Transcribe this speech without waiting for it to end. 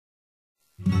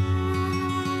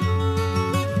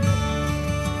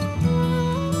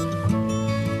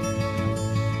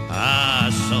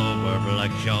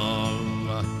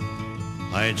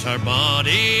hides her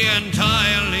body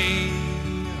entirely,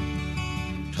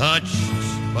 touched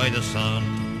by the sun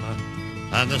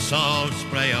and the salt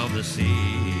spray of the sea.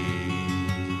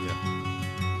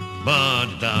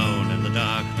 But down in the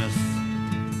darkness,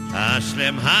 a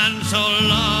slim hand so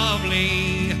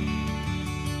lovely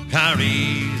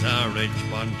carries a rich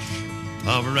bunch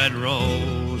of red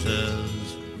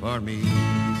roses for me.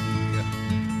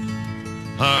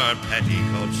 Her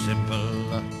petticoat's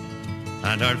simple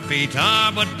and her feet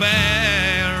are but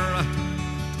bare,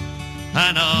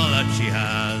 and all that she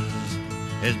has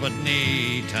is but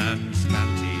neat and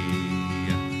scanty.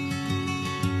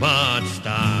 But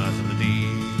stars in the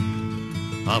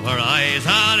deep of her eyes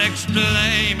are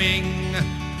exclaiming,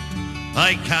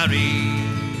 I carry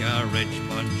a rich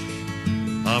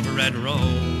bunch of red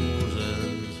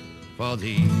roses for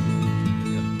thee.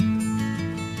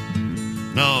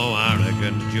 No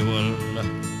arrogant jewel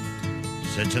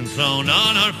sits enthroned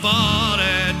on her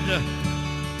forehead,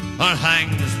 or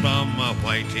hangs from a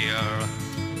white ear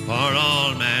for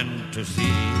all men to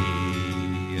see.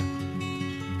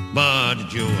 But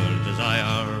jeweled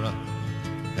desire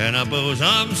in a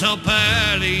bosom so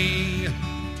pearly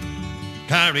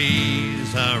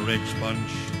carries a rich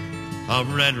bunch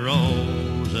of red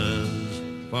roses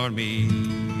for me.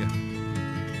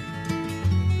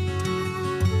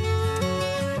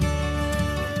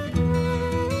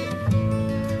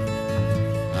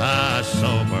 A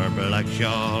sober black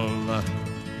shawl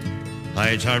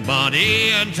hides her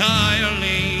body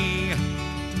entirely,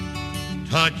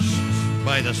 touched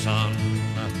by the sun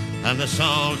and the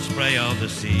salt spray of the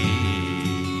sea.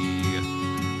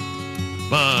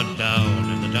 But down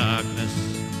in the darkness,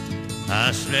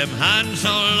 a slim hand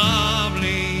so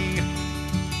lovely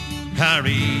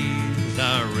carries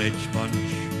a rich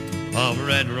bunch of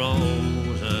red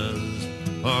roses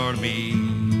for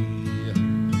me.